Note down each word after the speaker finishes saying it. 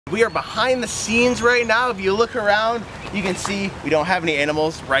We are behind the scenes right now. If you look around, you can see we don't have any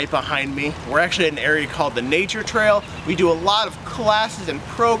animals right behind me. We're actually in an area called the Nature Trail. We do a lot of classes and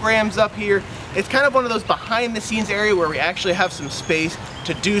programs up here. It's kind of one of those behind the scenes area where we actually have some space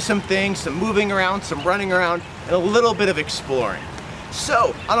to do some things, some moving around, some running around, and a little bit of exploring.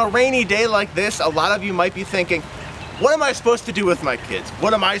 So, on a rainy day like this, a lot of you might be thinking, what am I supposed to do with my kids?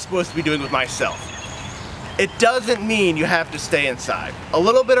 What am I supposed to be doing with myself? It doesn't mean you have to stay inside. A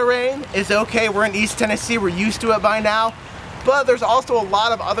little bit of rain is okay. We're in East Tennessee, we're used to it by now. But there's also a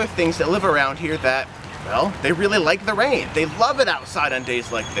lot of other things that live around here that, well, they really like the rain. They love it outside on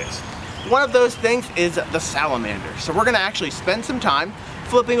days like this. One of those things is the salamander. So we're gonna actually spend some time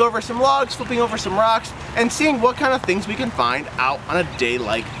flipping over some logs, flipping over some rocks, and seeing what kind of things we can find out on a day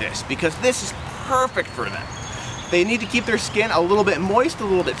like this, because this is perfect for them. They need to keep their skin a little bit moist, a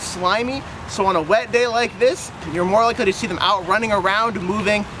little bit slimy, so on a wet day like this, you're more likely to see them out running around,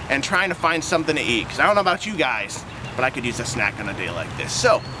 moving, and trying to find something to eat. Because I don't know about you guys, but I could use a snack on a day like this.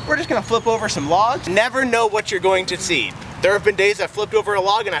 So, we're just gonna flip over some logs. Never know what you're going to see. There have been days I flipped over a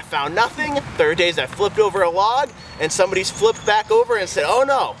log and I found nothing. There are days I flipped over a log and somebody's flipped back over and said, oh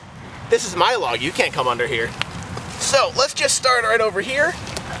no, this is my log, you can't come under here. So, let's just start right over here.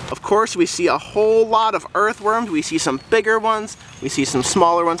 Of course, we see a whole lot of earthworms. We see some bigger ones. We see some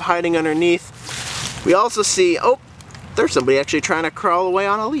smaller ones hiding underneath. We also see, oh, there's somebody actually trying to crawl away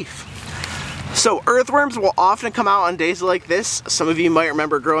on a leaf. So earthworms will often come out on days like this. Some of you might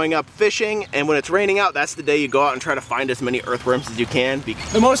remember growing up fishing, and when it's raining out, that's the day you go out and try to find as many earthworms as you can.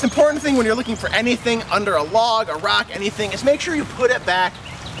 The most important thing when you're looking for anything under a log, a rock, anything, is make sure you put it back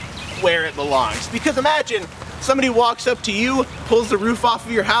where it belongs. Because imagine somebody walks up to you, pulls the roof off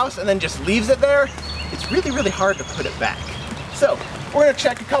of your house, and then just leaves it there. It's really, really hard to put it back. So, we're gonna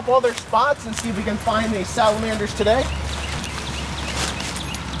check a couple other spots and see if we can find any salamanders today.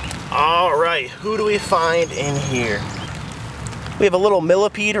 All right, who do we find in here? We have a little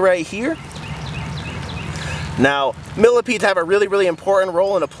millipede right here. Now, millipedes have a really, really important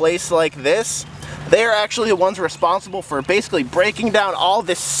role in a place like this. They are actually the ones responsible for basically breaking down all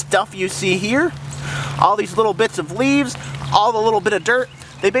this stuff you see here. All these little bits of leaves, all the little bit of dirt,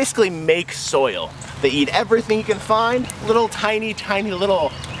 they basically make soil. They eat everything you can find. Little tiny, tiny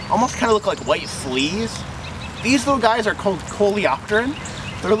little, almost kind of look like white fleas. These little guys are called coleopteran.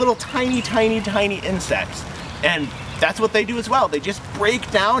 They're little tiny, tiny, tiny insects. And that's what they do as well. They just break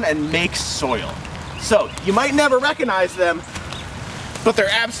down and make soil. So you might never recognize them, but they're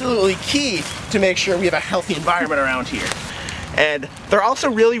absolutely key to make sure we have a healthy environment around here. And they're also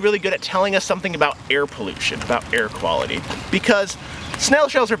really, really good at telling us something about air pollution, about air quality. Because snail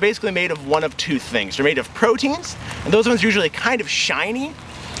shells are basically made of one of two things. They're made of proteins, and those ones are usually kind of shiny,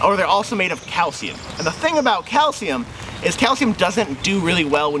 or they're also made of calcium. And the thing about calcium is calcium doesn't do really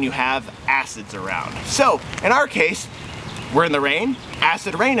well when you have acids around. So, in our case, we're in the rain.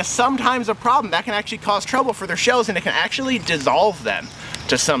 Acid rain is sometimes a problem. That can actually cause trouble for their shells, and it can actually dissolve them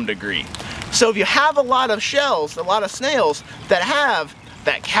to some degree. So if you have a lot of shells, a lot of snails that have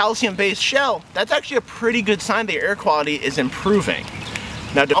that calcium-based shell, that's actually a pretty good sign that your air quality is improving.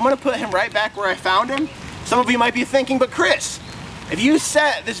 Now, I'm gonna put him right back where I found him. Some of you might be thinking, but Chris, if you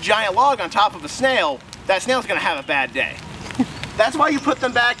set this giant log on top of a snail, that snail's gonna have a bad day. That's why you put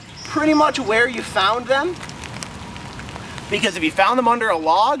them back pretty much where you found them. Because if you found them under a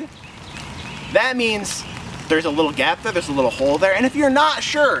log, that means there's a little gap there, there's a little hole there, and if you're not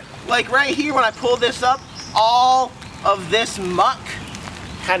sure, like right here when I pulled this up, all of this muck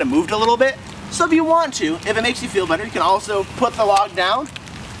kind of moved a little bit. So if you want to, if it makes you feel better, you can also put the log down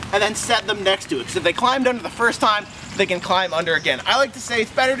and then set them next to it. Because if they climbed under the first time, they can climb under again. I like to say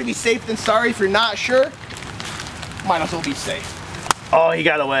it's better to be safe than sorry. If you're not sure, might as well be safe. Oh, he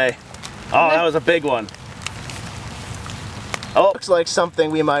got away. Oh, that was a big one. Oh, looks like something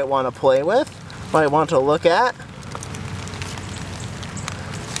we might want to play with, might want to look at.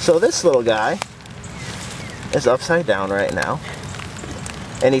 So this little guy is upside down right now,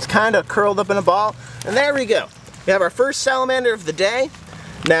 and he's kind of curled up in a ball, and there we go. We have our first salamander of the day.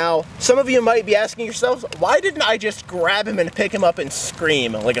 Now, some of you might be asking yourselves, why didn't I just grab him and pick him up and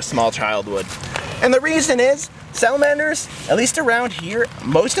scream like a small child would? And the reason is, salamanders, at least around here,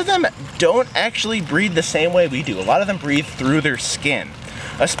 most of them don't actually breathe the same way we do. A lot of them breathe through their skin,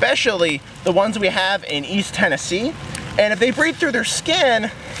 especially the ones we have in East Tennessee. And if they breathe through their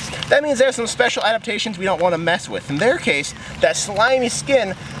skin, that means there's some special adaptations we don't want to mess with. In their case, that slimy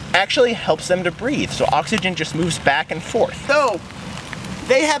skin actually helps them to breathe, so oxygen just moves back and forth. So,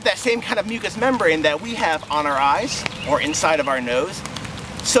 they have that same kind of mucous membrane that we have on our eyes or inside of our nose.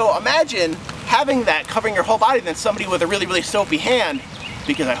 So imagine having that covering your whole body, then somebody with a really, really soapy hand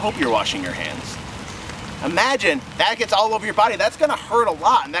because I hope you're washing your hands. Imagine that gets all over your body. That's gonna hurt a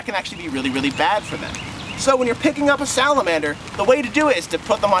lot, and that can actually be really, really bad for them. So when you're picking up a salamander, the way to do it is to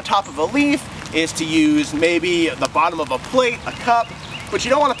put them on top of a leaf, is to use maybe the bottom of a plate, a cup, but you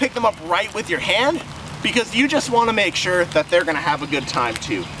don't want to pick them up right with your hand because you just want to make sure that they're going to have a good time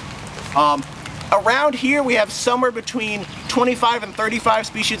too. Around here we have somewhere between 25 and 35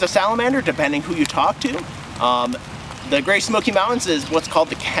 species of salamander, depending who you talk to. The Great Smoky Mountains is what's called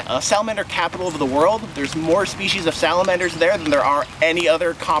the salamander capital of the world. There's more species of salamanders there than there are any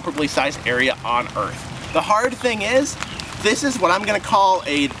other comparably sized area on Earth. The hard thing is, this is what I'm going to call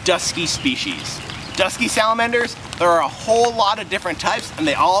a dusky species. Dusky salamanders, there are a whole lot of different types and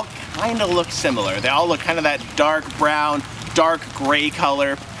they all kind of look similar. They all look kind of that dark brown, dark gray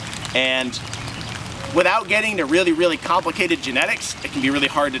color, and without getting to really, really complicated genetics, it can be really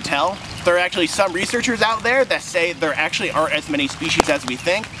hard to tell. There are actually some researchers out there that say there actually aren't as many species as we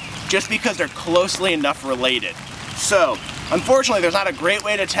think, just because they're closely enough related. So, unfortunately, there's not a great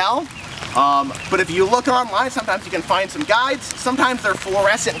way to tell. But if you look online, sometimes you can find some guides. Sometimes they're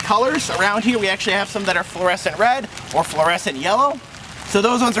fluorescent colors. Around here we actually have some that are fluorescent red or fluorescent yellow. So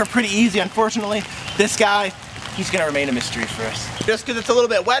those ones are pretty easy. Unfortunately, this guy, he's going to remain a mystery for us. Just because it's a little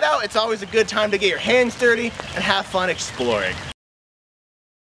bit wet out, it's always a good time to get your hands dirty and have fun exploring.